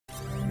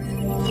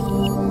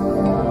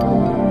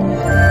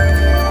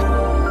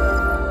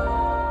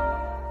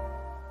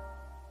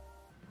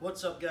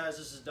What's up, guys?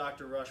 This is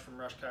Dr. Rush from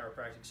Rush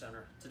Chiropractic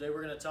Center. Today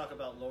we're going to talk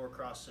about lower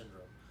cross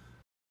syndrome.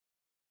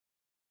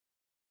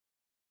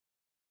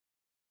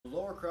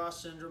 Lower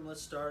cross syndrome,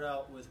 let's start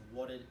out with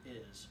what it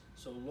is.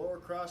 So lower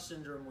cross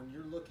syndrome, when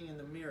you're looking in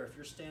the mirror, if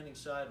you're standing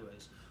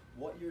sideways,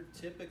 what you're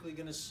typically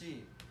going to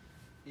see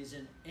is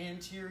an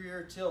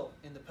anterior tilt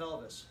in the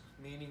pelvis,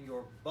 meaning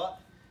your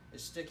butt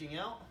is sticking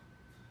out.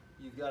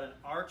 You've got an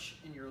arch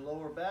in your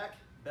lower back.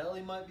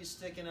 Belly might be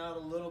sticking out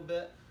a little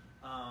bit.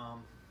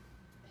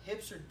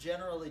 Hips are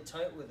generally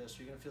tight with this.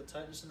 You're going to feel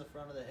tightness in the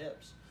front of the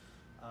hips.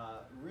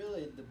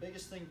 Really, the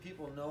biggest thing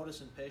people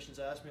notice and patients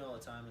ask me all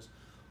the time is,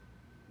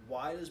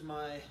 why does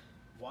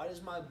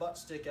my butt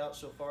stick out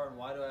so far, and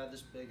why do I have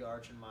this big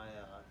arch in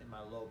my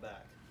low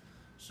back?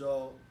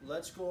 So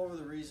let's go over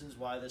the reasons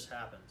why this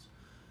happens.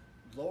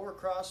 Lower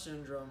cross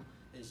syndrome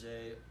is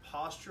a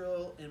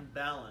postural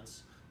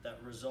imbalance that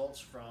results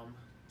from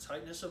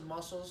tightness of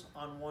muscles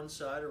on one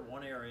side or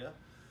one area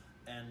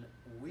and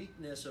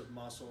weakness of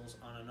muscles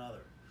on another.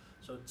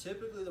 So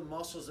typically the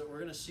muscles that we're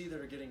going to see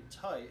that are getting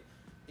tight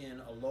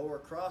in a lower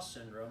cross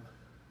syndrome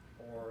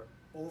or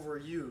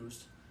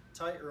overused,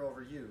 tight or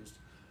overused,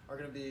 are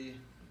going to be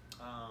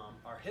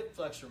our hip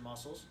flexor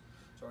muscles.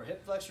 So our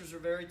hip flexors are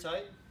very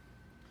tight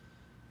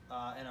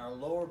and our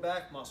lower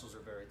back muscles are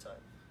very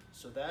tight.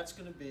 So that's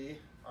going to be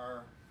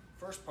our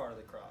first part of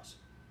the cross.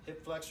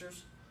 Hip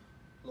flexors,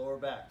 lower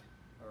back,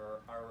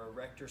 or our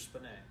erector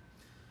spinae.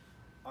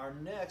 Our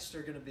next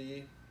are going to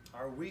be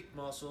our weak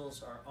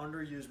muscles, our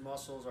underused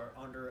muscles, our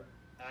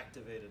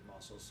underactivated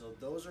muscles. So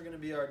those are going to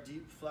be our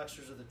deep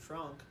flexors of the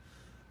trunk,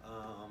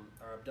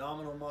 our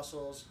abdominal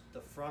muscles, the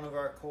front of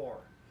our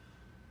core.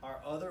 Our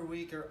other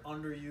weak or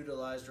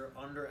underutilized or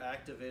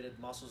underactivated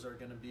muscles are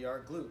going to be our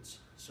glutes.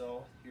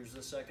 So here's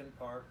the second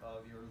part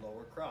of your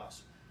lower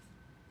cross.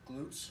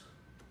 Glutes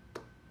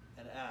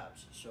and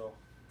abs. So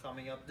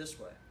coming up this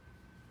way.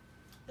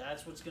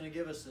 That's what's going to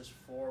give us this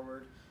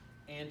forward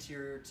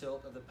anterior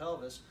tilt of the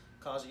pelvis,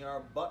 causing our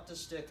butt to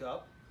stick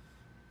up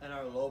and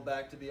our low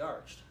back to be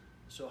arched.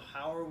 So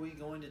how are we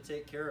going to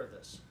take care of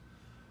this?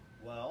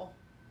 Well,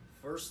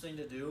 first thing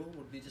to do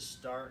would be to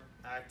start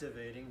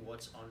activating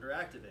what's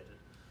underactivated.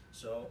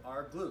 So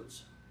our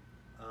glutes,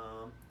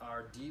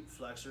 our deep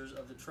flexors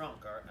of the trunk,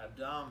 our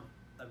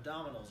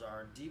abdominals,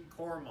 our deep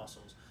core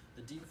muscles,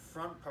 the deep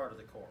front part of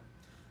the core.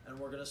 And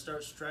we're going to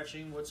start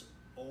stretching what's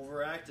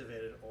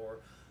overactivated, or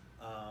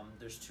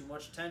there's too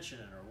much tension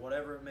in, or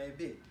whatever it may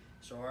be.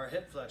 So our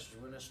hip flexors,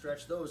 we're going to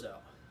stretch those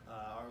out.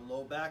 Our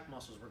low back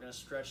muscles, we're going to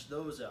stretch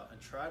those out and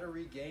try to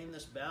regain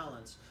this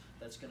balance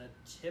that's going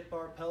to tip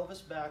our pelvis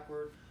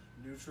backward,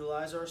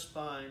 neutralize our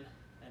spine,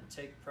 and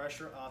take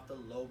pressure off the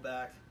low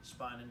back,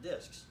 spine, and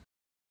discs.